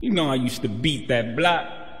You know I used to beat that block.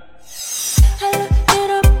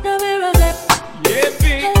 Yeah,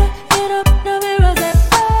 big.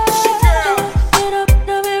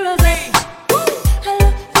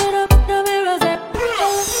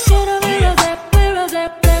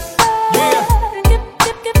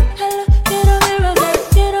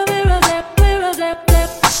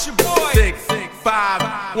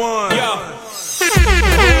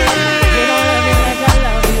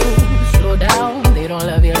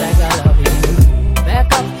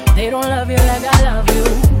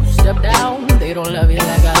 They don't love you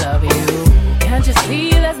like I love you. Can't you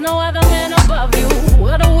see there's no other man above you?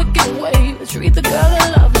 What a wicked way to treat the girl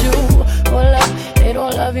that loves you. Oh, love, they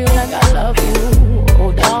don't love you like I love you.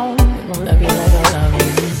 Oh, down, they don't love you like I love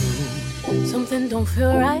you. Something don't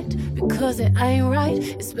feel right because it ain't right,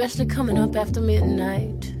 especially coming up after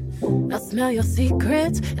midnight. I smell your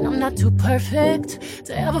secrets, and I'm not too perfect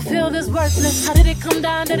to ever feel this worthless. How did it come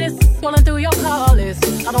down to this? Scrolling through your call list.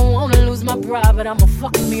 I don't wanna lose my pride, but I'ma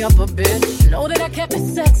fuck me up a bit. Know that I kept it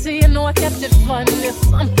sexy, and know I kept it fun. There's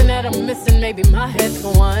something that I'm missing, maybe my head's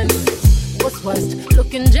for one. What's worst?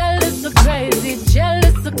 Looking jealous or crazy,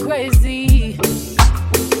 jealous or crazy.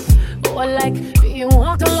 Oh, I like being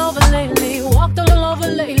walked all over lately, walked all over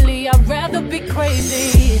lately. I'd rather be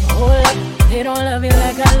crazy. Oh, like they don't love you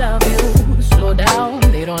like I love you. Slow down,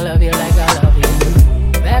 they don't love you like I love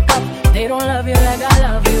you. Back up, they don't love you like I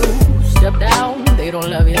love you. Step down, they don't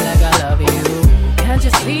love you like I love you. Can't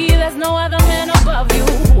you see there's no other man above you?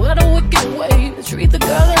 What a wicked way to treat the girl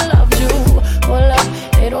that loves you. Oh,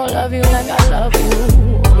 love, they don't love you like I love you.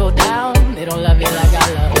 Slow down, they don't love you like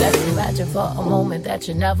I love you. Let's imagine for a moment that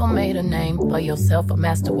you never made a name for yourself, a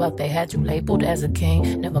master wealth. They had you labeled as a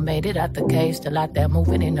king. Never made it out the cave, still out there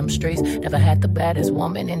moving in them streets. Never had the baddest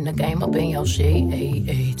woman in the game up in your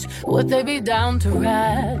sheets. Would they be down to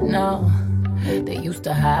ride now? They used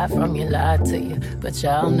to hide from you, lie to you, but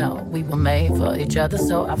y'all know we were made for each other,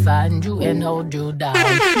 so I find you and hold you down. They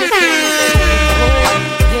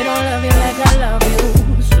don't love you like I love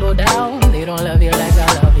you. Slow down, they don't love you like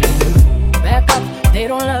I love you. Back up, they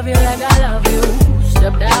don't love you like I love you.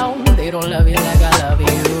 Step down, they don't love you like I love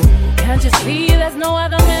you. Can't you see there's no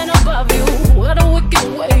other man above you? What a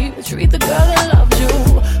wicked way to treat the girl that loves you.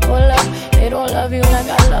 Oh, love, they don't love you like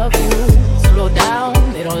I love you. Slow down,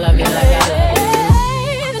 they don't love you like I love you.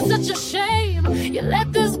 It's such a shame you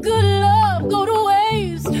let this good love go to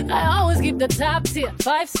waste. I always keep the top tier,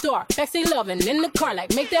 5-star, sexy loving in the car,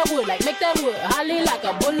 like make that wood, holly like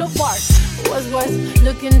a boulevard. What's worse,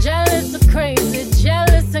 looking jealous or crazy,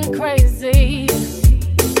 jealous and crazy.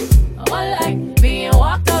 Oh, I like being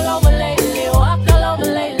walked all over lately,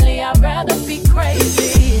 I'd rather be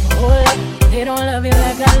crazy. Oh, like, they don't love you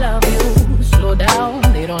like I love you. Slow down,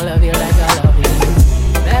 they don't love you like I love you.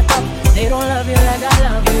 Back up, they don't love you like I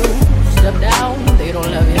love you. Step down, they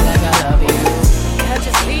don't love you like I love you. Can't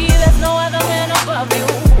you see there's no other man above you?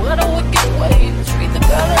 What a wicked way to treat the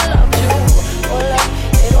girl that loves you. Oh, love,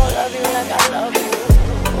 they don't love you like I love you.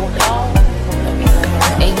 Oh, down, they don't love you like I love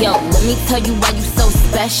you. Hey yo, let me tell you why you so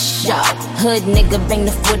special. Hood nigga bring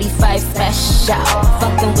the 45 special.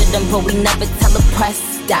 Fucking with them, but we never tell a press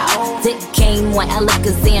out. Dick game when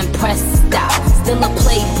Alakazam pressed out. Still a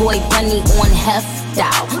playboy bunny on heft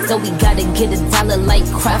out. So we gotta get $1 like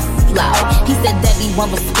Creflo. He said that we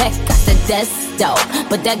want respect, I said that's dope.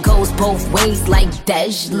 But that goes both ways like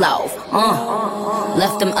Dejlo.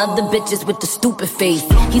 Left them other bitches with the stupid face.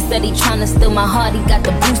 He said he tryna steal my heart, he got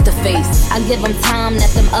the booster face. I give him time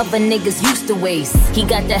that them other niggas used to waste. He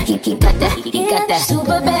got that, he got that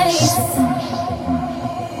super bass.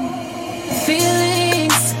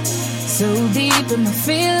 Feelings, so deep in my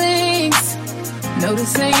feelings. No,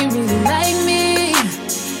 this ain't really like me.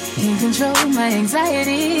 Can't control my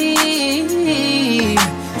anxiety.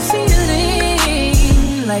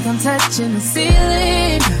 Feeling like I'm touching the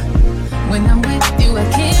ceiling. When I'm with you, I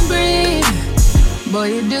can't breathe. Boy,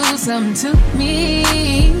 you do something to me.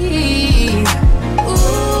 Ooh,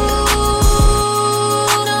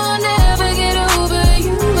 don't ever get over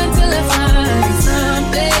you until I find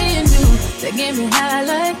something new that get me high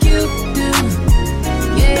like you do.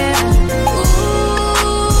 Yeah. Ooh,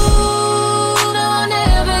 don't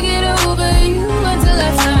ever get over you until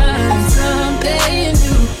I find something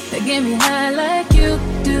new that get me high like you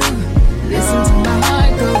do. Listen to my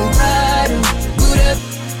heart go badu, boot up,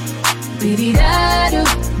 bidi-da-do,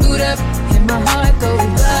 boot up, and my heart go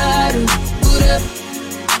badu, boot up,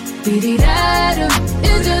 bidi-da-do.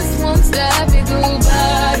 It just won't stop, it go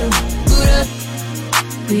badu, boot up,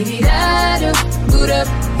 bidi-da-do, boot up,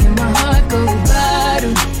 and my heart go badu,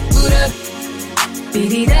 boot up,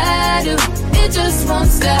 bidi-da-do. It just won't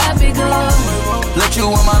stop, it go. Let you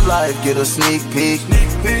in my life, get a sneak peek.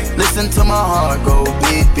 Listen to my heart go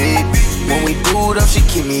beat, beat. When we boot up, she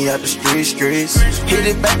keep me out the streets. Hit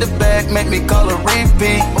it back to back, make me call her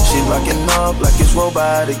repeat. She locking up like it's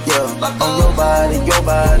robotic, yeah. On your body, your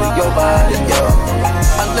body, your body,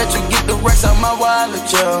 yeah. I let you get the rest out my wallet,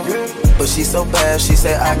 yeah. But she so bad, she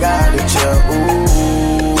said I got it, yeah.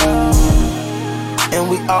 Ooh. And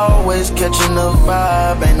we always catching the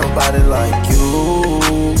vibe, ain't nobody like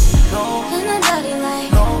you.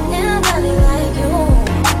 Ain't nobody like you.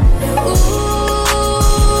 Ooh,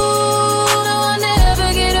 no, I'll never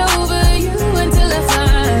get over you until I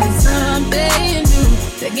find somebody new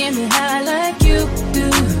that get me high like you do.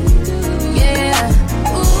 Yeah.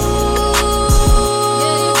 Ooh,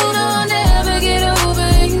 no, I'll never get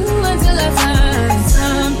over you until I find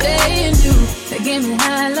somebody new that get me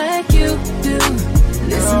high like you do.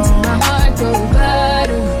 Listen to my heart go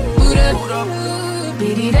ba-do, boot-up,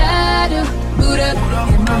 beady-da-do, boot-up,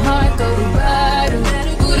 and my heart go ba-do,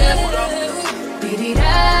 boot-up,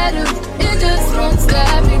 beady-da-do. It just won't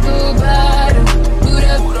stop me go ba-do,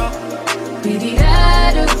 boot-up,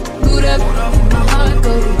 beady-da-do, boot-up, and my heart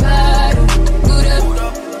go ba-do,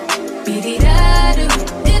 boot-up, beady-da-do.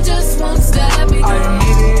 It just won't stop me go. I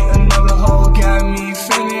admit it, another hoe got me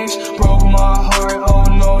finished. Broke my heart, oh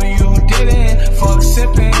no you didn't. Fuck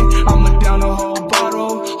sipping, I'ma down the whole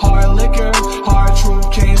bottle. Hard liquor, hard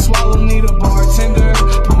truth, can't swallow. Need a bartender,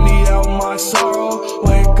 put me out my sorrow.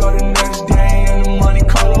 Wake up the next day in the Monte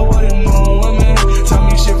Carlo with a new woman. Tell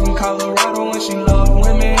me shit from Colorado and she love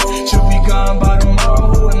women. She'll be gone by tomorrow,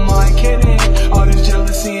 who am I kidding? All this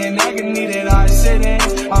jealousy and agony that I sit in.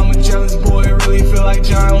 I'm a jealous boy, really feel like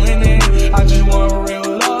John Lennon. I just want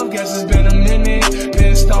real love, guess it's been a minute.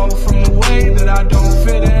 Pissed off from the way that I don't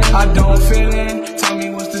fit in. I don't fit in. Tell me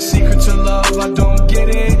what's the secret to love, I don't get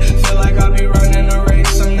it. Feel like I be running a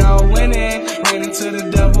race, I'm now winning. Ran into the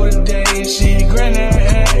devil today and she grinning.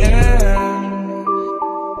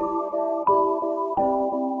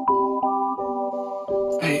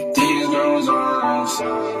 Hey, these girls are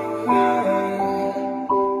outside.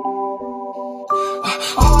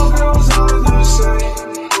 All girls are the same.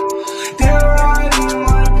 They're right in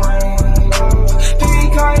my brain, love.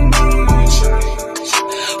 Think I need a change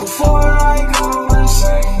before I go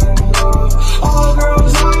insane, love. All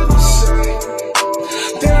girls are the same.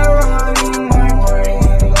 They're right in my brain,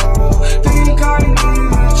 love. Think I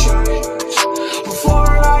need a change before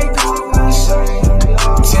I go insane,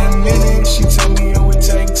 love. 10 minutes, she told me it would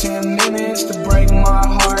take 10 minutes to break my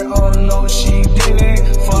heart. Oh no, she didn't.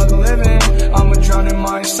 Fuck living, I'ma drown in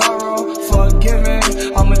my sorrow. Fuck giving,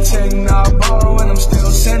 I'ma take not borrow, and I'm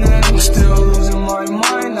still sinning. I'm still losing my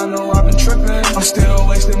mind, I know I've been tripping. I'm still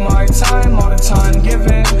wasting my time, all the time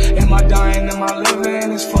given. Am I dying, am I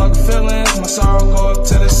living? It's fuck feelings, my sorrow go up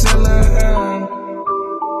to the ceiling.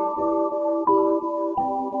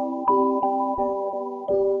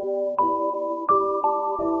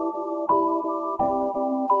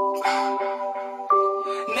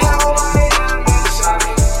 Now I am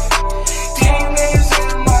inside, demons in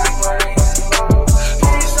my brain, love.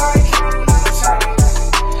 Peace I cannot take,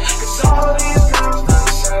 'cause all these girls the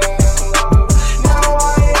same, love. Now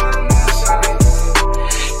I am inside,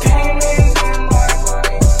 demons in my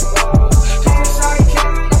brain, love. Peace I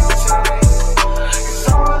cannot take, 'cause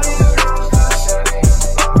all these girls the same,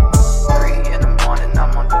 love. 3 in the morning,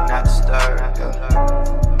 I'm on do not disturb, yeah.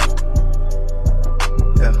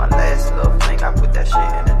 My last little thing, I put that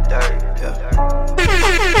shit in the dirt, yeah.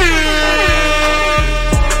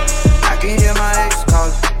 I can hear my ex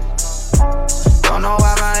calling. Don't know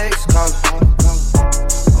why my ex calling.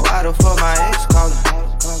 Why the fuck my ex calling?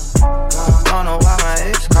 Don't know why my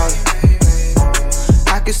ex calling.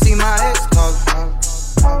 I can see my ex calling.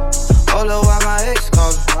 Hold up, why my ex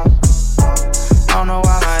calling? Don't know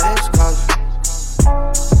why my ex calling.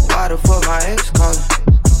 Why the fuck my ex calling?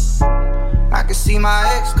 I can see my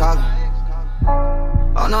ex calling.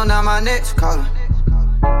 Oh no, now my next calling.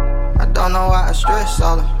 I don't know why I stress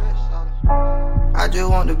all them. I just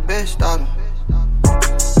want the best of them.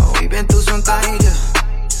 Oh, we been through some things, yeah.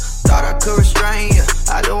 Thought I could restrain ya,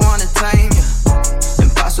 I don't wanna tame ya.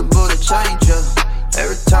 Impossible to change ya.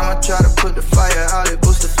 Every time I try to put the fire out, it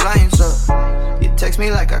boosts the flames up. You text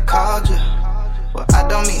me like I called ya. Well, I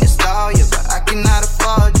don't mean to stall ya, but I cannot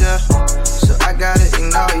afford ya. So I gotta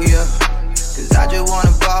ignore ya. 'Cause I just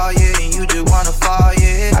wanna ball, yeah, and you just wanna fall,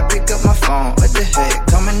 yeah. I pick up my phone, what the heck,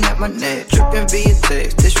 coming at my neck. Tripping via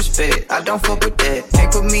text, disrespect, I don't fuck with that.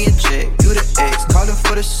 Can't put me in check, you the ex, calling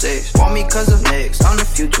for the sex. Want me 'cause of next, I'm the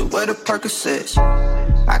future, where the Percocets.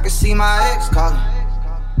 I can see my ex calling.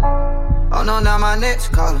 Oh no, now my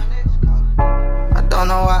next calling. I don't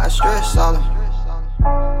know why I stress all them.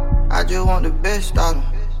 just want the best out of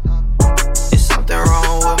them. It's something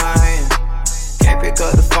wrong with my hand. Can't pick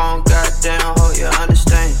up the phone, goddamn, hope you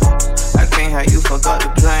understand. I can't have you fuck up the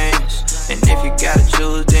plans. And if you gotta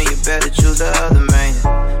choose, then you better choose the other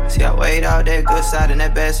man. See, I weighed out that good side and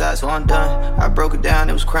that bad side, so I'm done. I broke it down,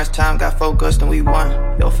 it was crunch time, got focused and we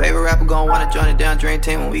won. Your favorite rapper gon' wanna join the down dream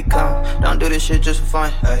team when we come. Don't do this shit just for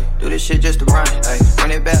fun, ay. Do this shit just to run, ay.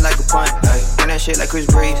 Run it back like a punt, ay. Run that shit like Chris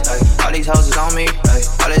Breeze, ay. All these houses on me, ay.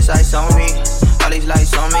 All this ice on me, all these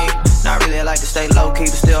lights on me. Not really, I like to stay low key,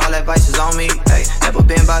 but still all that vice is on me, ay. Never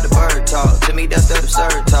been by the bird talk, to me that's that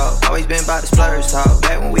absurd talk. Always been by the splurge talk,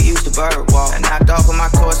 back when we used to bird walk. I knocked off of my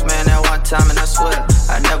course, man, that one time, and I swear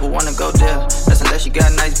I never wanna go there. That's unless you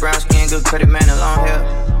got nice brown skin, good credit, man, and long hair.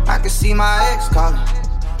 I can see my ex calling.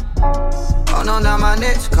 Oh no, now my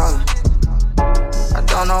next calling. I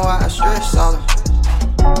don't know why I stress all them.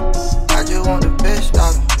 I just want the best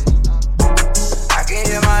out of them. I can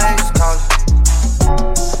hear my ex calling.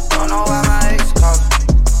 Don't know why my ex calling.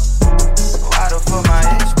 Why the fuck my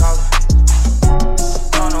ex calling?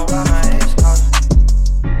 Don't know why my ex calling.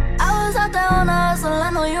 I was out there on the hustle,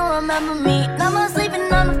 I know you remember me. Now I'm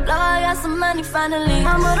sleeping on the floor, I got some money finally.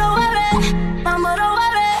 Mama don't worry, mama don't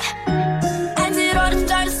worry. I did all this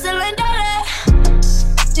dirty, still ain't dirty.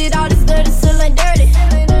 Did all this dirty, still ain't dirty.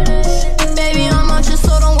 Baby, I'm on you,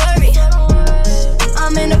 so don't worry.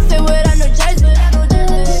 I'm in the field without no jersey.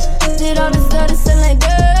 Did all this dirty, still ain't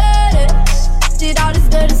dirty. Did all this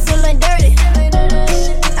dirty, still ain't dirty.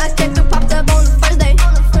 I kept it popped up on the first day.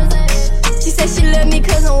 She said she loved me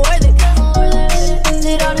cause I'm worthy.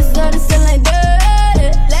 Did all this dirty, still ain't dirty.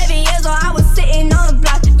 11 years old, I was sitting on the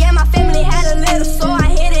block. Yeah, my family had a little, so I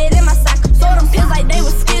hid it in my sock. Sold them pills like they were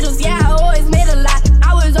Skittles, yeah, I always made a lot.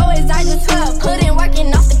 I was always out just 12, couldn't working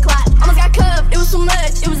off the clock. Almost got cuffed, it was too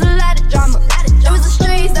much, it was a lot of drama. It was the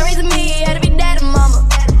streets that raised me, had to be daddy mama.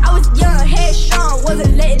 I was young, headstrong,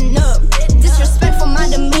 wasn't letting up. Disrespectful, my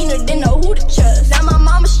demeanor, didn't know who to trust. Now my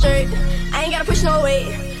mama straight, I ain't gotta push no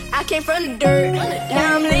weight. I came from the dirt,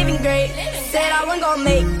 now I'm living great. Said I wasn't gonna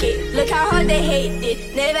make it, look how hard they hate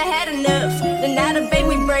it. Never had enough, then now the bait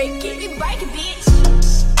we break it. We break it,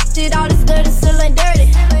 bitch. Did all this dirty, still ain't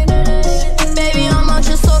dirty. Baby, I'm on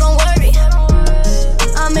you, so don't worry.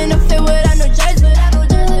 I'm in the field without no jersey.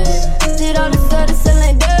 Did all this dirty, still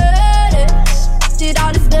ain't dirty. Did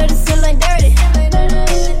all this dirty, still ain't dirty.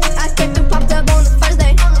 I kept it popped up on the first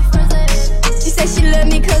day. She said she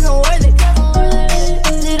loved me cause I'm worthy.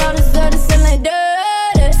 Did all this dirty, still ain't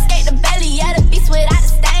dirty. Skate the belly, yeah, the beast without a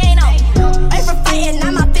stain on it. Wait for fighting,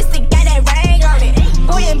 now my fist got that ring on it.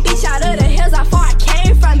 Boy and bitch out of the hills, how far I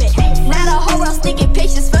came from it. Now the whole world sneaking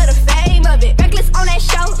pictures for the fame of it. Reckless on that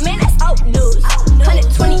show, man, that's old news.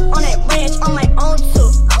 120 on that ranch, on my own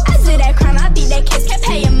too. I did that crime, I beat that kids, kept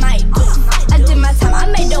paying my dues. I did my time, I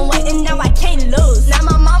made them wait, and now I can't lose. Now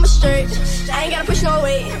my mama straight, I ain't gotta push no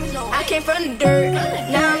weight. I came from the dirt,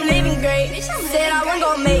 now I'm living great. Said I wasn't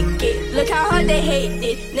gonna make it, look how hard they hate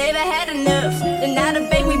it. Never had enough, then now the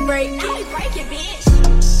bait we break it.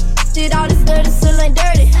 Did all this dirty, still ain't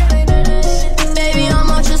dirty. Baby, I'm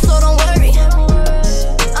on you, so don't worry.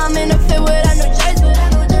 I'm in the field without no jersey.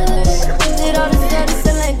 Did all this dirty,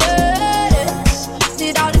 still ain't dirty.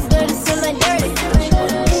 Did all this dirty, still ain't dirty.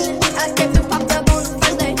 I kept it popped up on the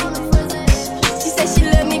first day. She said she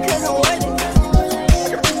loved me cause I'm worthy.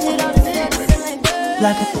 Did all this dirty, still ain't dirty.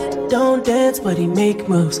 Like a don't dance, but he make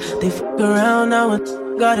moves. They fuck around now and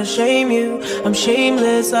gotta shame you. I'm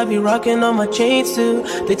shameless, I be rocking on my chains too.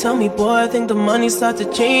 They tell me, boy, I think the money start to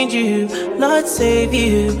change you. Lord save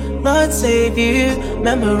you, Lord save you.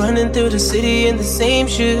 Remember running through the city in the same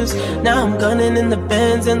shoes. Now I'm gunning in the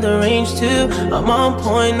Benz and the range too. I'm on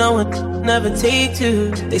point, no one never take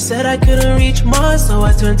two. They said I couldn't reach Mars, so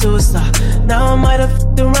I turned to a star. Now I might have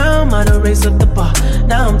f***ed around, might have raised up the bar.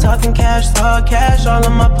 Now I'm talking cash, saw cash all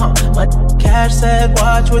in my palm. My cash said,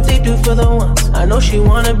 watch what they do for the ones. I know she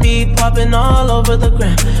wanna be popping all over the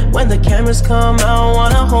gram. When the cameras come out,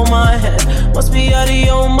 wanna hold my hand. Must be out of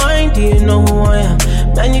your mind, do you know who I am?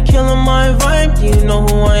 Man, you're killing my vibe, do you know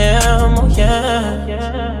who I am? Oh yeah.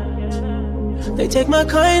 They take my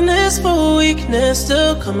kindness for weakness,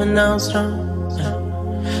 still coming out strong,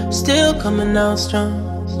 yeah. Still coming out strong,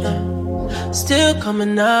 yeah. Still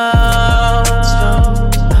coming out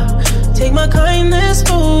strong. Take my kindness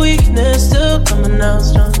for weakness, still coming out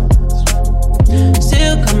strong.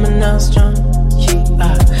 Still coming out strong,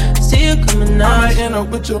 yeah. Still coming out. I might end up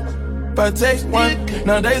with you if I text one.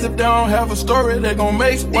 Nowadays if they don't have a story, they gon'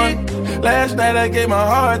 make one. Last night I gave my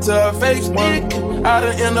heart to a fake one. I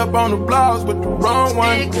done end up on the blogs with the wrong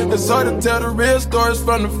one. It's hard to tell the real stories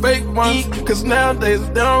from the fake ones. Cause nowadays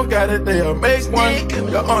if they don't got it, they'll make one.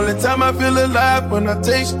 The only time I feel alive when I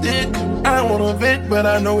taste it. I don't wanna vent, but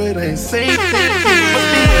I know it ain't safe. Must be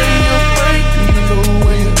where you're right, do you know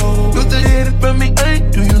where you go? Used to hit it from me,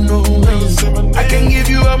 ain't, do you know who I am? I can give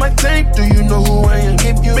you all my tape, do you know who I am?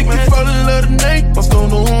 Make you fall in love tonight, must don't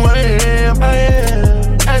know who I am.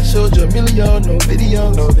 I showed you a million, no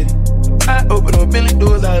video, no video. I open up many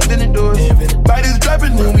doors, I invented doors. Bodies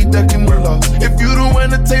dropping, then we ducking the loss. If you the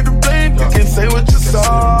one to take the blame, you can't say what you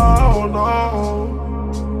saw, no.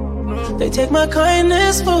 They take my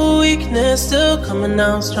kindness for weakness, still coming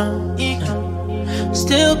out strong.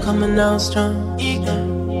 Still coming out strong.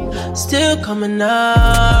 Still coming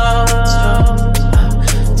out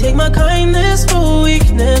strong. Take my kindness for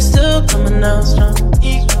weakness, still coming out strong.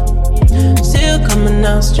 Still coming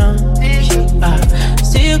out strong.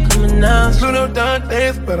 Still coming out strong. Little done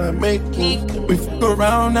things, but I make you. We fuck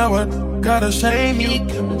around now, I gotta shame you.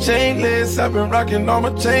 Shameless, I've been rocking all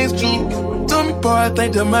my chains too. Told me, boy, I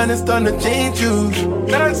think the money's starting to change you.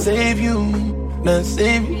 Not save you, not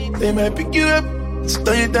save you. They might pick you up,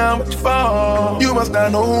 slow you down, but you fall. You must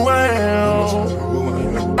not know who I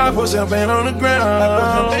am. I put champagne on the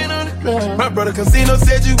ground. My brother Casino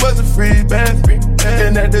said you wasn't free, bad free.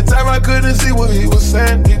 And at the time I couldn't see what he was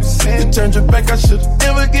saying. You turned your back, I should've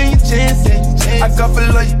never gave you a chance. I got for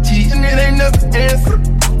love you cheating, it ain't never answer.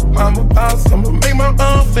 I'm a boss, I'ma make my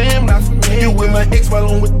own fam. Not familiar with my ex while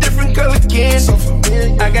I'm with different color candy. So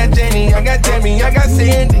familiar. I got Jenny, I got Tammy, I got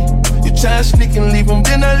Sandy. You try to sneak and leave them,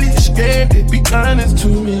 then I leave you stranded. Be honest to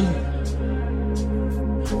me.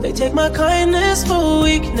 They take my kindness for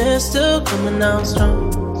weakness, still coming out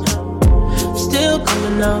strong. Still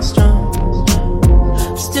coming out strong.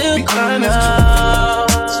 Still coming out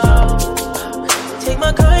strong. Take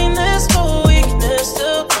my kindness for weakness,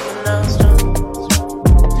 still coming out strong.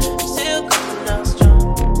 Still coming out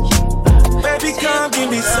strong. Baby, come give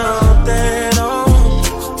me something, oh.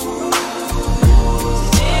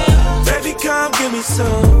 Baby, come give me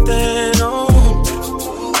something, oh.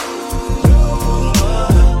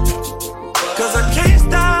 Cause I can't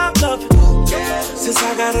stop loving since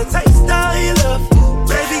I got a taste of your love.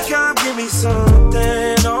 Baby, come give me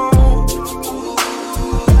something, oh.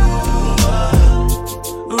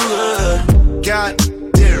 God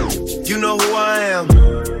damn, you know who I am.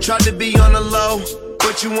 Tried to be on the low,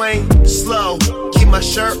 but you ain't slow. Keep my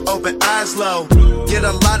shirt open, eyes low. Get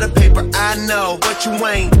a lot of paper, I know, but you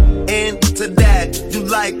ain't into that. You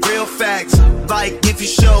like real facts. Like if you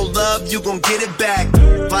show love, you gon' get it back.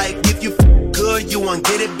 Like if you good, you won't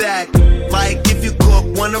get it back. Like if you cook,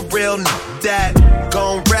 want a real that.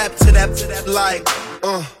 Gon' rap to that like,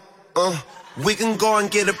 we can go and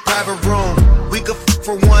get a private room. We could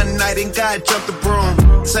for one night and God jump the broom.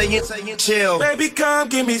 Saying chill. Baby, come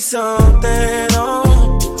give me something,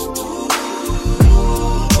 oh.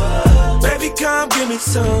 Baby, come give me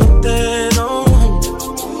something, oh.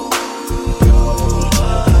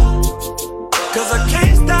 Cause I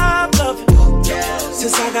can't stop loving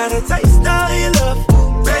since I got a taste of your love.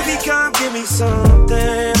 Baby, come give me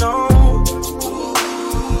something, oh.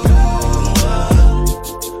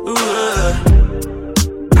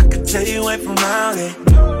 I could tell you ain't from around here.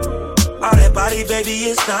 All that body, baby,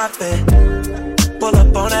 it's not fair. Pull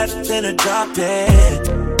up on that, then a drop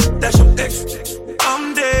it. That's your ex.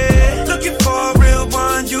 I'm dead. Looking for a real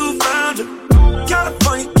one, you found it.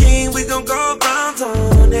 California king, we gon' go bounce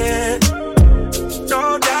on it.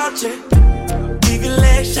 No doubt, yeah. Leave your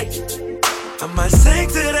legs shake. I might sing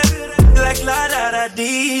to that like la da da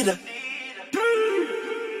dee da.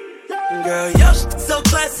 Girl, your shit so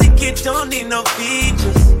classic, it don't need no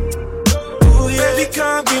features. Ooh, yeah. Baby,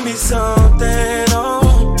 come give me something,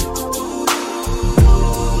 oh.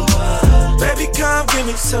 Baby, come give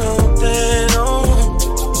me something, oh.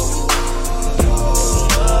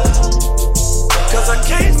 Cause I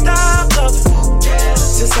can't stop loving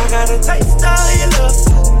since I got a taste of your love.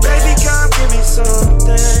 Baby, come give me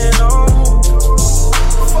something, oh.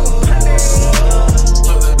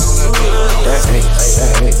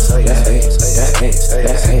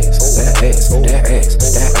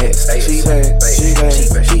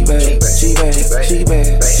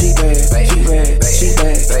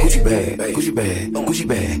 Gucci bag, Gucci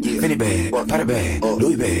bag, Fendi bag, Prada bag,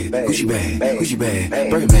 Louis bag, Gucci bag,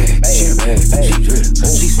 Birkin bag, she in a bag, she drip,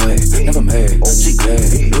 she swag, never mad, she glad,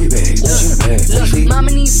 Louis bag, she in a bag. Look,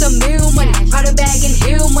 mama needs some meal money, Prada bag and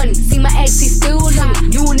heel money. See my ex, he still love me.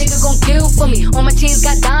 You a nigga gon' kill for me. All my chains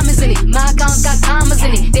got diamonds in it, my account got commas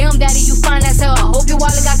in it. Damn, daddy, you fine as hell. I hope your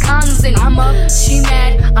wallet got condoms in it. I'm up, she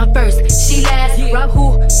mad, I'm first, she last. Rob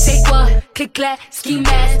who, take what, click clack, ski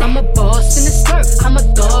mask. I'm a boss in the skirt. I'm a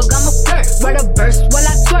dog, I'm a flirt. Write a verse while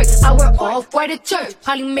I twerk. I wear off-white at church.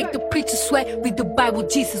 Probably make the preacher sweat. Read the Bible,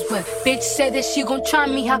 Jesus wept. Bitch said that she gon' try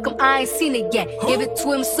me. How come I ain't seen it yet? Give it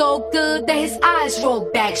to him so good that his eyes roll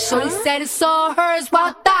back. Shorty said it's all hers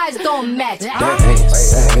while thighs don't match. That ass.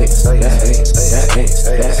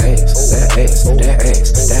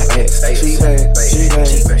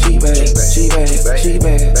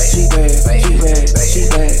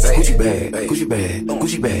 She bad.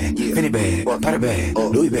 Gucci bag, Fendi bag, Prada bag,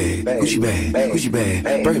 Louis bag, Gucci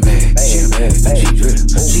bag, Birkin bag. She in a bag, she drip,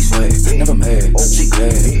 she swag, never mad, she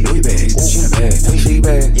glad. Louis bag, she in a bag, she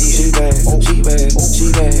bad.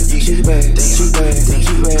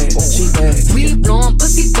 We blowin'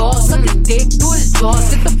 pussy balls, suck his dick through his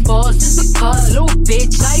drawers, hit the balls just because, little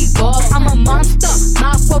bitch, I evolve. I'm a monster,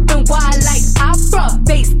 mouth open wide like opera,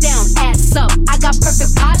 face down, ass up. I got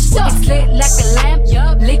perfect posture. It's lit like a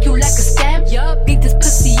lamp, lick you like a stamp, beat this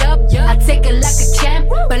pussy up. I take it like a champ.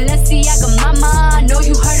 Balenciaga mama, I know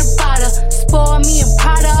you heard about her. Spoil me and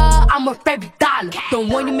Prada, I'm worth every dollar. Don't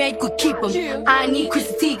want you man, you could keep him. I need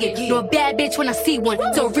Chrissy Teigen, know a bad bitch when I see one.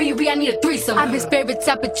 So Riri, I need a threesome. I'm his favorite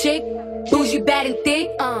type of chick. Bougie, bad and thick.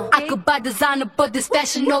 I could buy designer, but this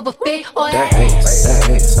fashion over fit. Or that ass.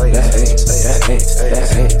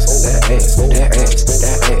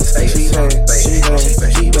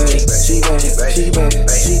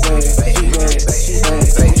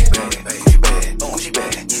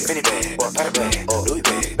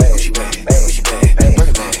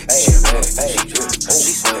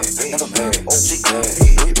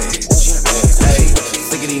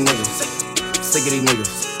 Sick of these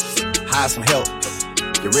niggas. Hire some help.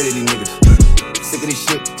 Get rid of these niggas. Sick of this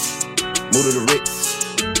shit. Move to the Ritz.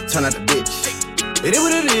 Turn out the bitch. It is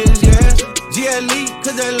what it is, yeah. GLE,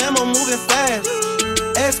 cause that Lambo moving fast.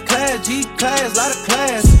 S-Class, G-Class, lot of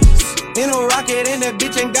class. In a rocket and that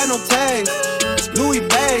bitch ain't got no tags. Louis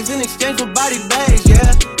bags in exchange for body bags, yeah.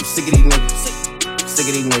 I'm sick of these niggas. Sick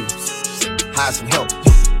of these niggas. Hire some help.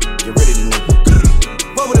 Get rid of these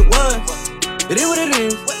niggas. What would it was? It is what it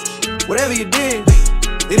is. Whatever you did,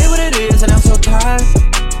 it is what it is, and I'm so tired.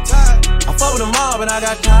 I fuck with them all, but I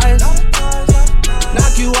got ties.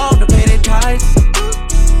 Knock you off to pay their ties.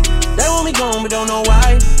 They want me gone, but don't know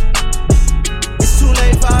why. It's too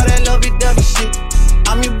late for all that lovey-dovey shit.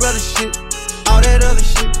 I'm your brother shit, all that other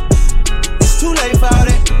shit. It's too late for all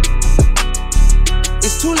that.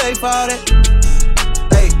 It's too late for all that.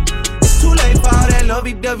 Hey, it's too late for all that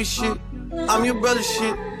lovey-dovey shit. I'm your brother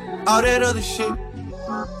shit, all that other shit.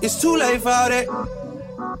 It's too late for all that.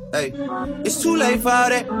 Hey, it's too late for all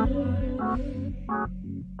that.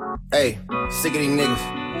 Hey, sick of these niggas.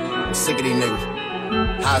 I'm sick of these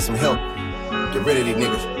niggas. Hire some help. Get rid of these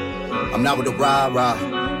niggas. I'm not with the rah-rah.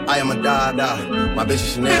 I am a da-da. My bitch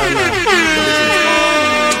is Chanel now.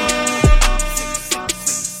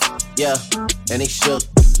 Yeah, and they shook.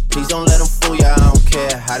 Please don't let them fool ya. I don't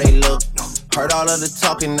care how they look. Heard all of the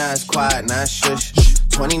talking, now it's quiet, now it's shush.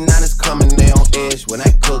 29 is coming, they on edge when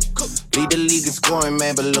I cook. Lead the league in scoring,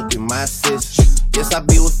 man, but look at my assists. Yes, I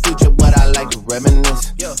be with Future, but I like to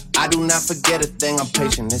reminisce. I do not forget a thing, I'm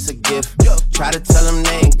patient, it's a gift. Try to tell them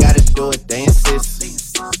they ain't gotta do it, they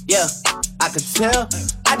insist. Yeah, I could tell.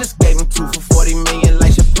 I just gave them 2 for 40 million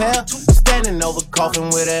like Chappelle. Standing over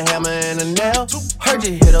coffin with a hammer and a nail. Heard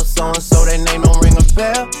you hit up so-and-so, that name don't ring a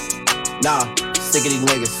bell. Nah, sick of these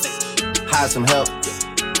niggas. Hire some help,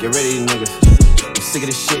 get rid of these niggas. I'm sick of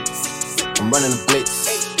this shit, I'm running the blitz.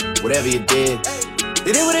 Whatever you did,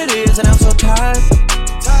 it is what it is, and I'm so tired.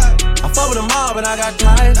 I fuck with them all, but I got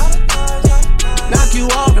ties. Knock you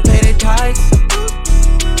off to pay their ties.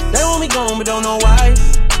 They want me gone, but don't know why.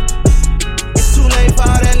 It's too late for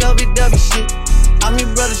all that lovey-dovey shit. I'm your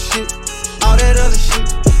brother shit, all that other shit.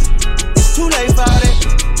 It's too late for all that.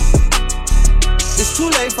 It's too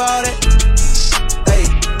late for all that. Hey,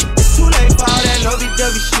 it's too late for all that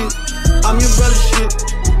lovey-dovey shit. I'm your brother shit,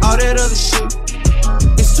 all that other shit.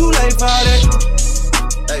 It's too late for all that.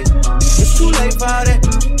 Hey, it's too late for all that.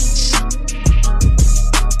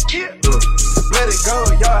 Let it go,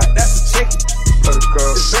 y'all, that's a chicken.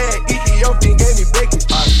 It's bad, Ethiopian gave me bacon.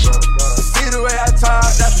 See the way I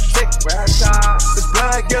talk, that's a chicken. This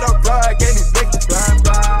blind, get up blind, gave me bacon.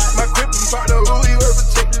 My crippin' partner, who he was a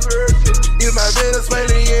chicken. Even my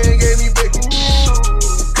Venezuelan gave me bacon.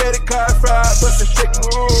 Credit card fraud, bustin' chicken.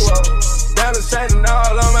 Diamonds shining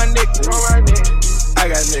all on my neck. I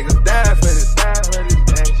got niggas dying for this.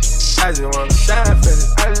 I just wanna shine for this.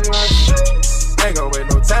 Ain't gon' wait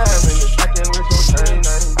no time in this. I can't waste no time.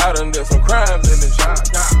 I done did some crimes in this.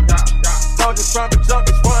 Talk to Trump and jump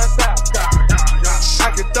is 1,000. I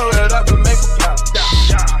can throw it up and make a pop.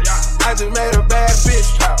 I just made a bad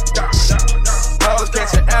bitch pop. Always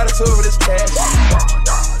catching attitude with this cash.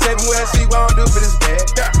 Tell me what she won't do for this bag.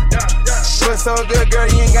 But so good, girl,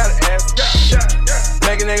 you ain't gotta ask.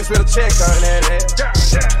 Make a nigga spit a check on that ass.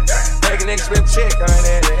 Make a nigga spit a check on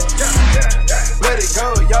that ass. Let it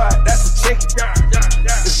go, y'all, that's a chicken.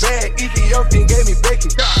 This bad Ethiopian gave me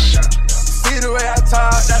bacon. See the way I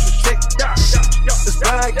talk, that's a chicken. This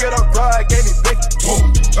blind get up broad gave me bacon.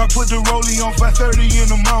 I put the rollie on 5:30 in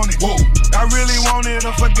the morning. I really wanted it,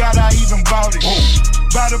 I forgot I even bought it.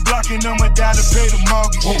 By the block and I'ma die to pay the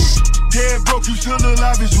mortgage. Dead broke, you still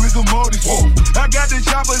alive, it's rigor mortis. I got the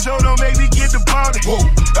chopper, so don't make me get the party.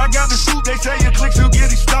 I got the suit, they say your clicks will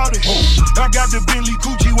get it started. I got the Bentley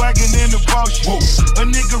Coochie wagon in the Porsche. A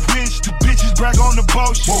nigga rich, the bitches brag on the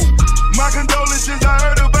bullshit. My condolences, I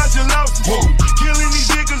heard about your losses. Killing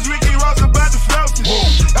these niggas, Ricky Ross about the floating.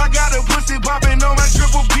 I got a pussy popping on my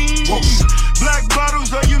triple beam. Black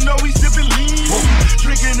bottles, so you know we sipping lean.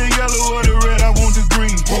 Drinking the yellow or the red, I want the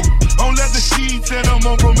green. On leather sheets and I'm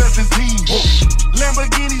on promethazine.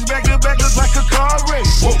 Lamborghinis back to back look like a car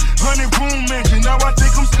race. 100-room mansion, now I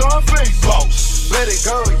think I'm Scarface. Let it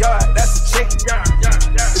go, y'all, that's a chicken.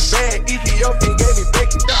 This bad Ethiopian gave me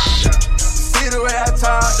bacon. See the way I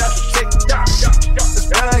talk, that's a chicken. This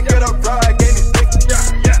blind get up broad gave me bacon.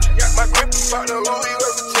 My grip partner, Louis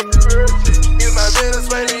was a chicken. Use my business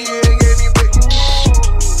money, you ain't gave me bacon.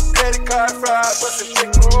 Credit card fraud, what's a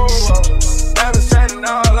chicken? Diamonds shining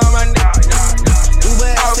all on my neck.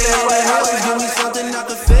 Out there, White House, give me something I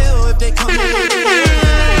can feel if they come over we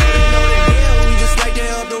just right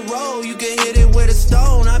there up the road. You can hit it with a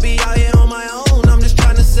stone. I be out here on my own. I'm just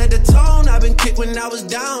trying to set the tone. I've been kicked when I was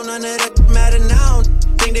down. None of that matter now.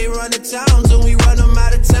 Think they run the town, so we run them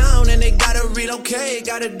out of town. And they gotta relocate.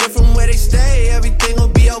 Got a different way they stay. Everything will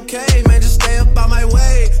be okay, man. Just stay up on my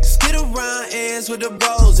way. Skid around ends with the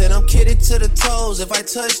bros, and I'm kidded to the toes. If I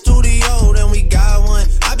touch studio, then we got one.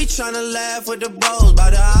 I be trying to laugh with the bros by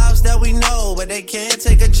the ops that we know, but they can't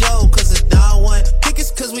take a joke, cause it's not one. Think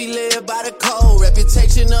it's cause we live by the code.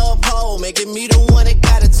 Reputation to uphold, making me the one that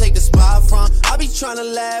gotta take the spot from. I be trying to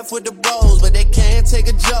laugh with the bros, but they can't take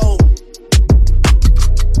a joke.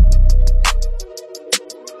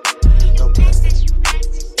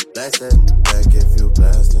 Blast that back if you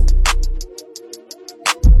blasting.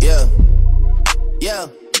 Yeah.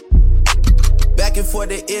 Back and forth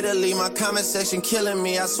to Italy, my comment section killing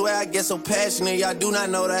me. I swear I get so passionate, y'all do not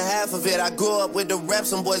know the half of it. I grew up with the rap,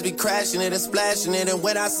 some boys be crashing it and splashing it. And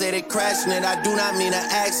when I say they crashing it, I do not mean an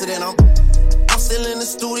accident. I'm still in the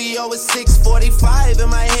studio at 6:45,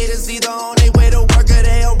 and my haters either on their way to work or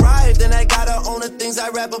they arrived. And I gotta own the things I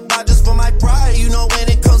rap about just for my pride. You know when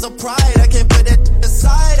it comes to pride, I can't put that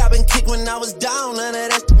aside. I've been kicked when I was down, none of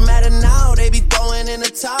that matter now. They be throwing in the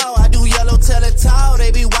towel, I do yellow tell a towel.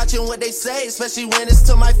 They be watching what they say, especially when it's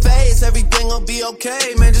to my face. Everything will be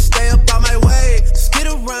okay, man, just stay up on my way. Skid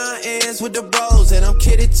around ends with the bros, and I'm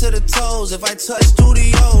kidded to the toes. If I touch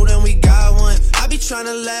studio, then we got one. I be trying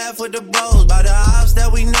to laugh with the bros by the ops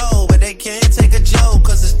that we know, but they can't take a joke,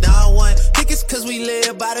 cause it's not one. Think it's cause we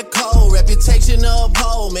live by the code. Reputation to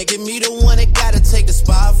uphold, making me the one that gotta take the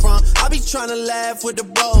spot from. I be trying to laugh with the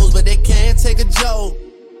bros, but they can't take a joke.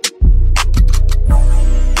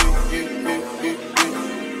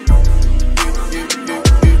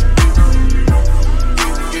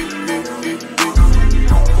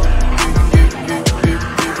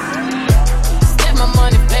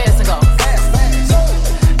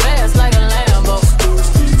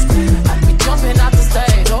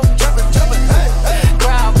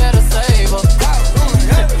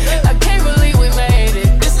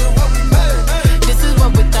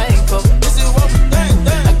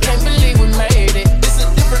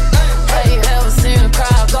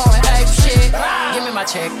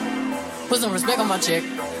 Put some respect on my check.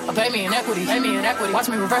 Pay me in equity. Watch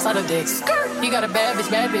me reverse all the dicks. He got a bad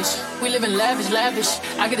bitch. We live in lavish.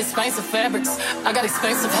 I get expensive fabrics. I got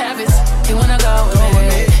expensive habits. He wanna go with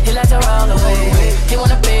me. He like to roll away. He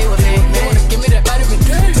wanna be with me. He wanna give me that vitamin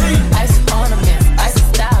D. Ice ornaments. Ice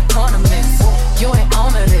style ornaments. You ain't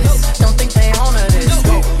on to this. Don't think they on to this.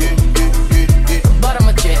 But I'm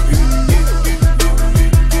a jet.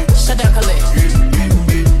 Shut down, collect.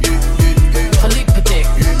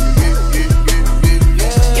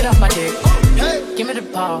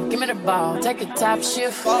 Give me the ball, take a top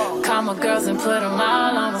shift. Call my girls and put them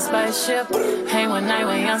all on a spaceship. Hang one night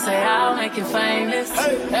when young say I'll make you famous.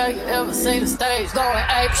 Have you ever seen the stage going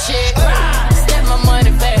ape shit? Step my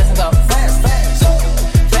money fast and go fast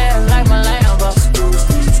like my Lambo.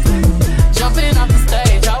 Jumping off the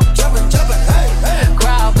stage, jumping.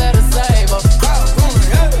 Crowd better save us.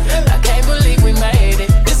 I can't believe we made it.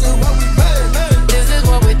 This is what we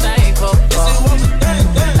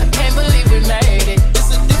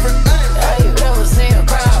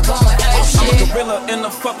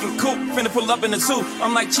fucking coupe, finna pull up in the zoo.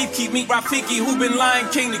 I'm like, Chief, keep me Rafiki, who been Lion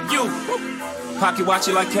King to you? Pocket watch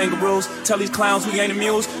it like kangaroos. Tell these clowns we ain't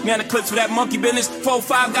amused. Man, the clips for that monkey business.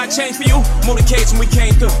 4-5 got change for you. Motorcades when we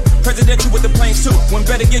came through. Presidential with the planes too. When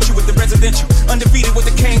better get you with the residential. Undefeated with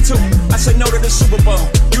the cane too. I said no to the Super Bowl.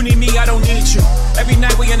 You need me, I don't need you. Every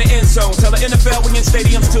night we in the end zone. Tell the NFL we in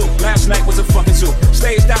stadiums too. Last night was a fucking zoo.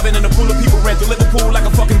 Stage diving in a pool of people. Ran through Liverpool like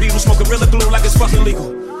a fucking beetle. Smoke Gorilla Glue like it's fucking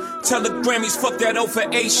legal. Tell the Grammys fuck that 0 for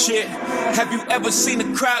 8 shit. Have you ever seen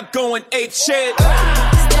the crowd going 8 shit?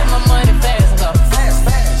 Step my money fast.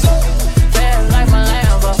 Fast like my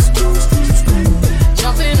Lambo.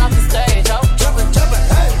 Jumping off the stage, oh. Jumping.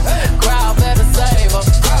 Crowd better save us.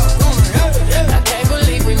 I can't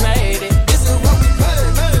believe we made it. This is what we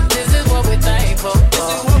made. This is what we thankful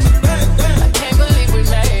for. I can't believe we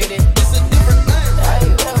made it. This is different. Have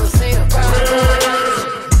you ever seen a crowd?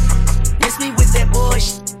 Miss me with that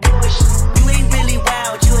bullshit. You ain't really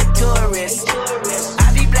wild, you a tourist.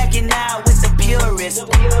 I be blacking out with the purist.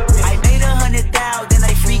 I made 100,000,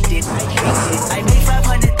 I freaked it. I made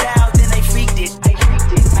 500,000, I freaked it.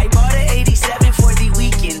 I bought an 87 for the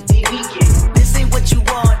weekend. This ain't what you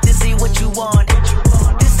want, this ain't what you want.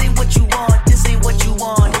 This ain't what you want, this ain't what you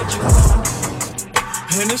want.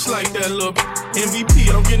 And it's like that look. MVP,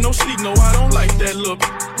 I don't get no sleep, no, I don't like that look.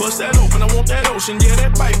 Bust that open, I want that ocean, yeah,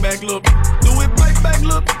 that bite back look. Do it bite back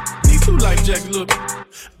look. Need 2 life jack look.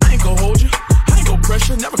 I ain't gon' hold you, I ain't gon'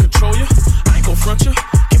 pressure, never control you. I ain't gon' front you,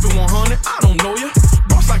 keep it 100, I don't know you.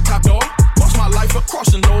 Boss like top dog, boss my life up,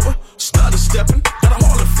 crossing over. Stutter stepping, got a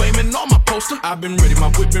Hall of Fame and on my poster. I've been ready, my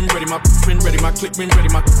whip been ready, my been ready, my click been ready,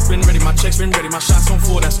 my checks been ready, my shots on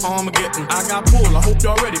full, that's Armageddon. I got pull, I hope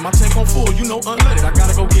y'all ready, my tank on full, you know unleaded. I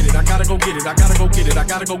gotta go get it, I gotta go get it, I gotta go get it, I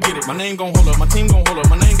gotta go get it. My name gon' hold up, my team gon' hold up,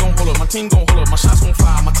 my name gon' hold up, my team gon' hold up, my shots gon'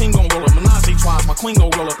 fire, my team gon' roll up, Menage twice, my queen gon'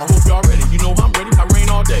 roll up. I hope y'all ready, you know I'm ready, I rain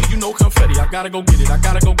all day, you know confetti. I gotta go get it, I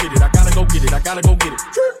gotta go get it, I gotta go get it, I gotta go get it.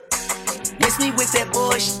 Miss me with that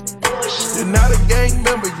bullshit. You're not a gang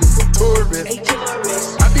member, you're a tourist.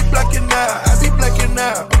 I be blacking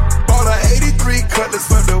out, Bought a 83 Cutlass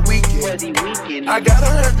for the weekend. I got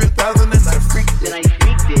 100,000 and I freaked it.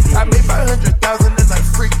 I made 500,000 and I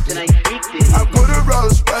freaked it. I put a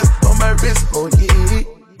Rolls Royce on my wrist, oh yeah.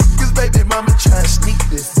 Cause baby mama tryna sneak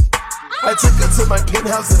this. I took her to my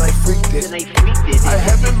penthouse and I freaked it. I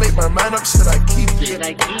haven't made my mind up, should I keep it?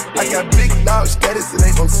 I got big dog status, it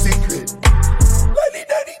ain't no secret.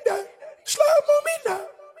 La-di-da-di-da, slime on me now.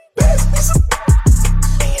 Pass me some,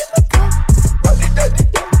 me in the car.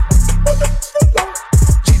 La-di-da-di-da, on the floor.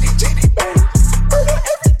 GD, bang, murder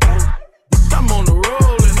everything. I'm on the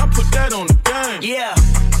roll and I put that on the game. Yeah,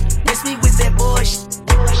 miss me with that bullshit.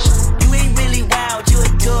 You ain't really wild, you a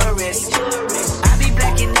tourist. I be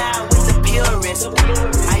blacking out with the purist.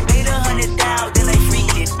 I made 100,000, I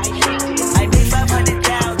freaked it. I made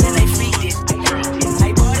 500,000, I freaked it.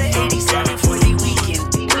 I bought an 87 for the weekend.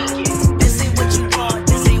 This ain't what you want,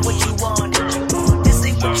 this ain't what you want. This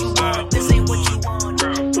ain't what you want, this ain't what you want.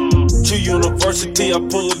 To university, I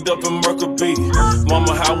pulled up in Mercury.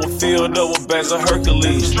 Mama, how I feel though, with bags of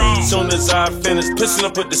Hercules. Soon as I finish pissing, I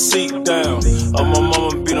put the seat down. My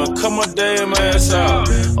mama be done cut my damn ass out.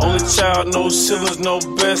 Only child, no siblings, no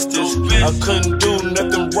besties. I couldn't do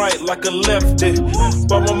nothing right like a lefty.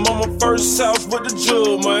 Bought my mama first house with the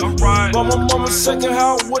jewel, man. Bought my mama second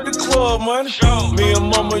house with the club, man. Me and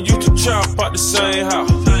mama used to chop out the same house.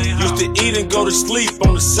 Used to eat and go to sleep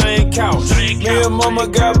on the same couch. Me and mama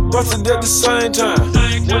got busted at the same time.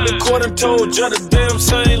 When the court and told you the damn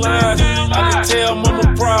same line. I can tell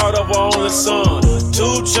mama proud of her only son.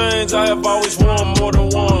 2 chains, I have always worn more than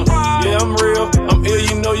one. Yeah, I'm real, I'm ill,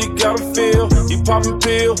 you know you gotta feel. You poppin'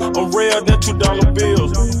 pill, I'm rare than $2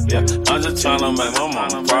 bills. Yeah, I'm just tryna make my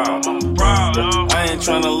mama proud. Yeah, I ain't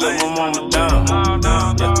tryna let my mama down.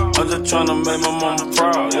 Yeah, I'm just tryna make my mama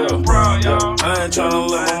proud. Yeah, I ain't tryna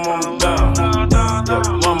let my mama down. Yeah,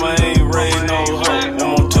 mama ain't raised no hoe.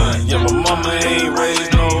 One more time. Yeah, my mama ain't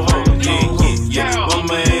raised no hoe. Yeah.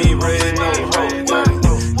 Mama ain't raised no hoe.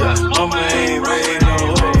 Yeah, mama ain't raised no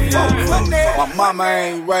hoe. My mama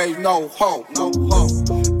ain't raised no hoe.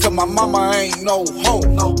 Cause my mama ain't no hoe.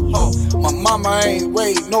 My mama ain't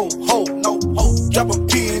raised no hoe. Drop a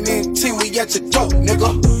pin in 10, we at your door, nigga.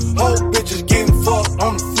 Whole bitches getting fucked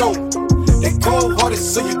on the floor. They cold hearted,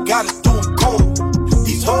 so you gotta do them cold.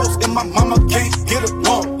 These hoes and my mama can't get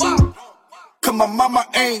along. Cause my mama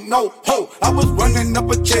ain't no hoe. I was running up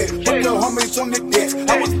a check, put the homies on the desk.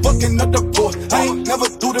 I was fucking up the board, I ain't never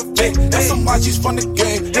do the vet. That's somebody she's from the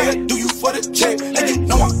game, yeah, do you for the check. And you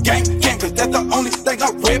know I'm gang, cause that's the only thing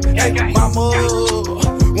I rip. Hey, mama,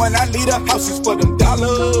 when I leave the house, it's for them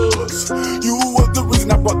dollars. You was the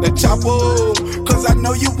reason I brought chopper. Cause I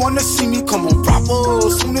know you wanna see me come on proper.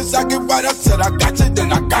 Soon as I get right, I said I got you,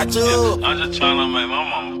 then I got you. Yeah, I'm just tryna make my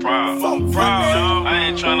mama proud. I'm proud. I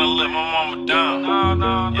ain't tryna let my mama down.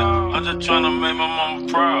 Yeah, I'm just tryna make my mama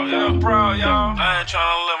proud. Yeah, I'm proud, y'all. I ain't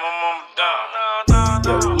tryna let my mama down.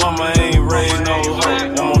 Yeah, mama ain't raised no hoe.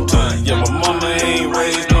 One more time. Yeah, my mama ain't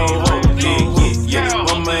raised no hoe. Yeah,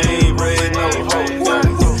 mama ain't raised no hoe.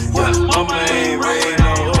 Yeah, mama ain't raised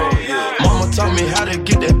no hoe. Yeah. Mama taught me how to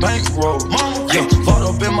get that bankroll. Yeah, fought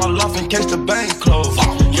up in my loft in case the bank closed.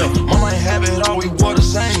 Yeah, mama ain't have it all, we wore the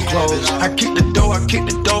same clothes. I kick the door,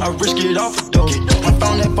 I risk it off a door. I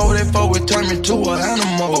found that 484, it turned me to an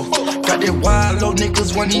animal. Got that wild little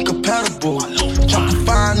niggas when he compatible. Chop the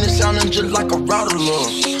fine and sounding just like a router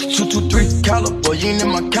love. 223 caliber, you ain't in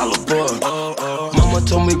my caliber. Mama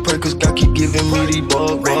told me pray cause God keep giving me these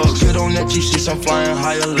bugs. Get on that G6, I'm flying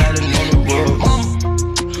higher, landing on the rug. Mama,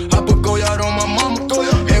 I put Goyard on my mama.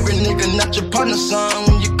 Every nigga not your partner, son,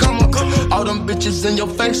 when you come up. All them bitches in your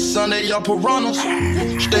face, son, they all piranhas.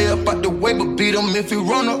 Stay up out the way, but beat him if he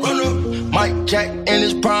run up. Mike Jack in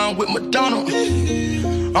his prime with Madonna.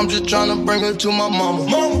 I'm just tryna bring her to my mama.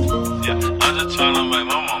 Yeah, I'm just tryna make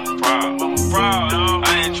my mama proud. I'm proud,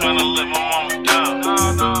 I ain't tryna let my mama down.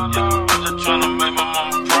 Yeah, I'm just tryna make my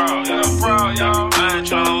mama proud. Yeah, I'm proud, y'all. I ain't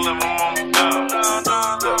tryna let my mama down.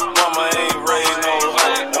 Yeah, mama ain't raised no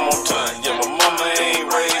hoe. One more time. Yeah, my mama ain't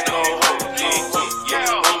raised no hoe.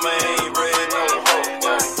 Yeah, mama ain't raised no hoe.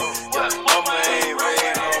 Yeah, mama ain't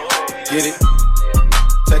raised no hoe. Get it?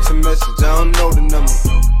 Text a message, I don't know the number.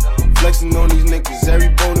 Flexing on these niggas, every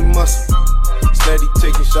bone and muscle. Steady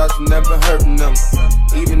taking shots, never hurting them.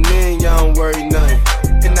 Even then, y'all don't worry nothing.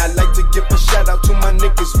 And I like to give a shout out to my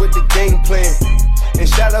niggas with the game plan. And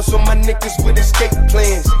shout outs to my niggas with escape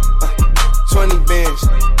plans. 20 bands,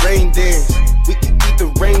 rain dance. We can eat the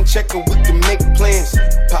rain check or we can make plans.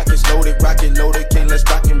 Pockets loaded, rocket loaded, can't let's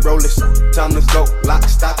rock and roll this. Time to go, lock,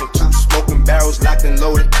 stock, and two smoking barrels locked and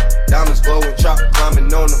loaded. Diamonds glowing, chop,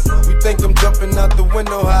 climbing on them. You think I'm jumping out the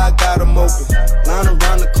window, how I got them open. Line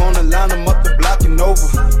around the corner, line them up the block and over.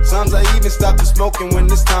 Sometimes I even stop the smoking when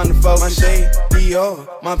it's time to focus. My shade, Dior,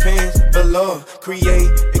 my pants, below.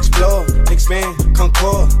 Create, explore, expand,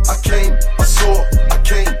 concord. I came, I saw, I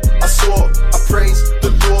came, I saw. I praise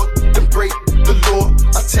the Lord, then break the law.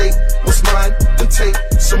 I take what's mine, then take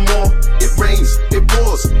some more. It rains, it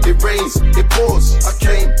pours, it rains, it pours. I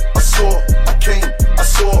came, I saw, I came, I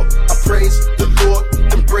saw. I praise the Lord,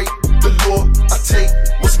 then break the law. I take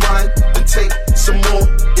what's mine, then take some more.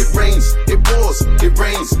 It rains, it pours, it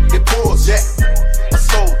rains, it pours. Yeah, I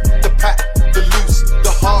sold the pack, the loose,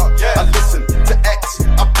 the hard. Yeah, I listen to X,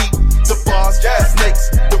 I beat the bars. Yeah, the snakes,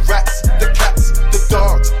 the rats, the cats, the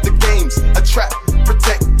dogs, the games, a trap,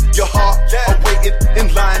 protect your heart. Yeah, awaited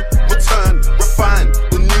in line, return, refine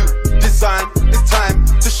the new design. It's time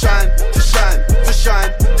to shine, to shine, to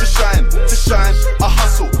shine, to shine, to shine. I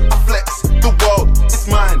hustle, I flex, the world is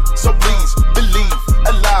mine. So please believe,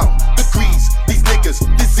 allow degrees. These niggas,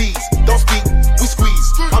 disease, don't speak, we squeeze.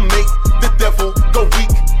 I make the devil go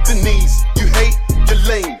weak, the knees. You hate, you're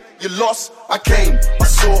lame, you lost. I came, I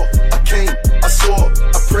saw, I came, I saw.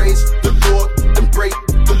 I praise the Lord, then break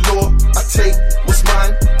the law. I take what's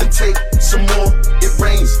mine, then take some more. It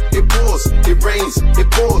rains, it pours, it rains,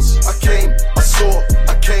 it pours. I came, I saw,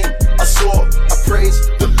 I came, I saw. I praise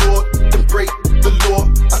the Lord, then break the law.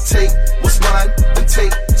 I take what's mine, then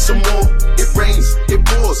take some more. It rains, it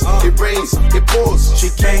pours, it rains, it pours. She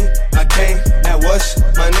came, I came, now what's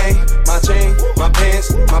my name? My chain, my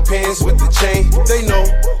pants with the chain. They know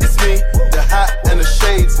it's me, the hat and the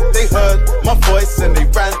shades. They heard my voice and they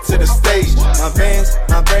ran to the stage. My vans,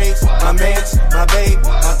 my braids, my mans, my babe,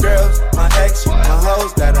 my girls, my ex, my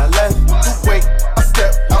hoes that I left. Wait, I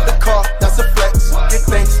step out the car, that's a flex. Get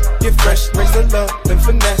thanks, get fresh, raise the love, then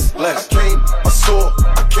finesse. I came, I saw,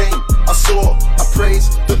 I came, I saw. I praise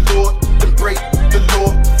the Lord, then break the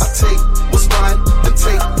law. I take what's mine, then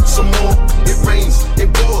take some more. It rains,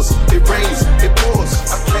 it pours, it rains, it pours.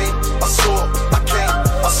 I came, I saw, I came,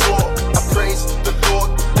 I saw. I praise the Lord,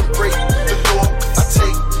 then break the law. I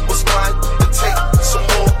take what's mine, then take some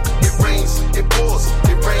more. It rains, it pours,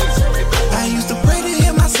 it rains, it pours. I used to pray to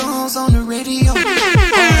hear my songs on the radio.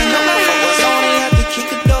 Know my focus on it, have to kick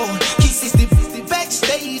a door. Keep 60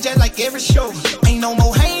 backstage at like every show. Ain't no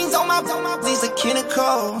more hangs on my these are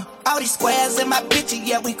clinical. All these squares in my picture,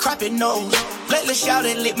 yeah, we cropping nose. Lately shout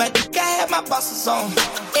it, lit my dick, I have my bosses on.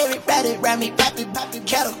 Everybody around me, poppin',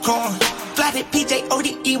 cattle corn. Fly the PJ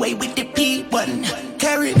ODE way with the P button.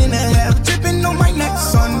 Carried in a half, dripping on my neck,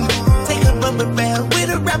 son. Take a rubber band with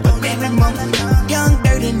a rapper, baby mama. Young,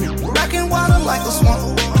 dirty, rockin' water like a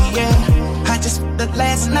swamp, yeah. I just the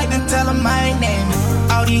last night and tell her my name.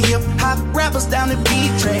 All these hip hop rappers down the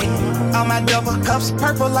beat train. All my double cups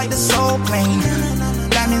purple like the soul plane.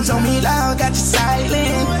 Diamonds on me loud, got you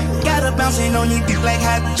silent. Got her bouncing on these beats like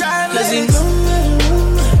hydraulics. Cause you know me,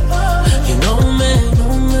 you know me,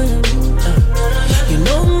 you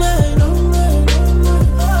know me,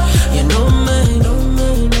 you know me.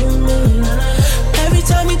 Every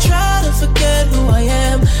time you try to forget who I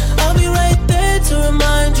am, I'll be right there to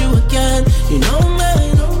remind you again. You know me,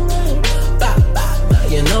 you know me.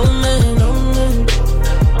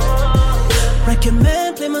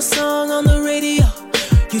 Recommend play my song on the radio.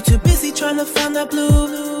 You too busy trying to find that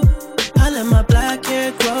blue. I let my black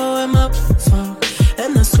hair grow and my phone,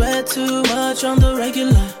 and I sweat too much on the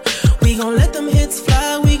regular. We gon' let them hits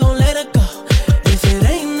fly, we gon' let it go. If it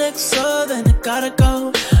ain't next, so then it gotta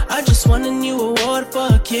go. I just won a new award for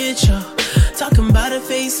a kid show. Talking about a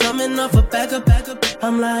face, coming off a bag up.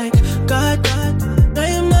 I'm like, God, I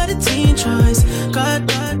am not a teen choice. God,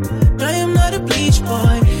 I am not a bleach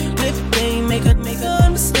boy. Clip game, make her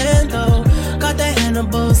understand though. Got that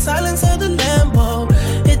Hannibal, silence of the Lambo.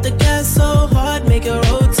 Hit the gas so hard, make it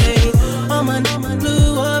rotate. All my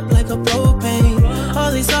blew up like a propane.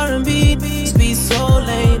 All these R&B beats be so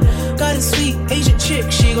lame. Got a sweet Asian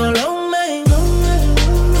chick, she gon' loan me.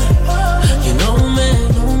 You know me,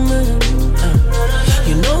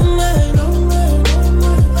 you know me,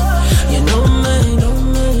 you know me.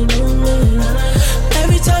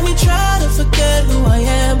 Every time you try to forget who I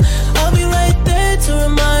am, I'll be right there to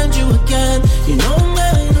remind you again. You know me,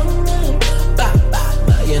 you know me.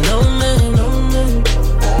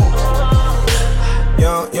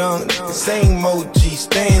 Young, same OG,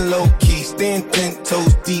 staying low key, staying 10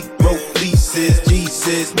 toes deep, broke fleeces.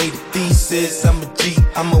 Jesus made a thesis. I'm a G,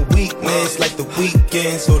 I'm a weakness, like the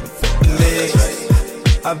weekends or the legs.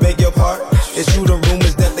 I beg your pardon. It's true the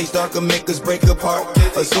rumors that they start to make us break apart.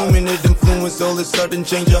 Assuming it influence all of a sudden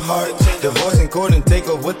change your heart. Divorce in court and take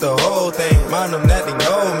off with the whole thing. Mind them that they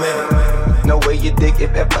know, man. No way you dig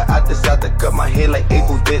if ever I decide to cut my hair like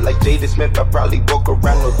Abel did. Like Jada Smith, I probably walk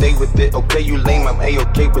around all day with it. Okay, you lame, I'm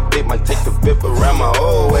A-okay with it. Might take the whip around my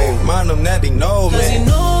whole way. Mind them that they know, man. Cause you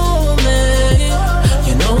know me.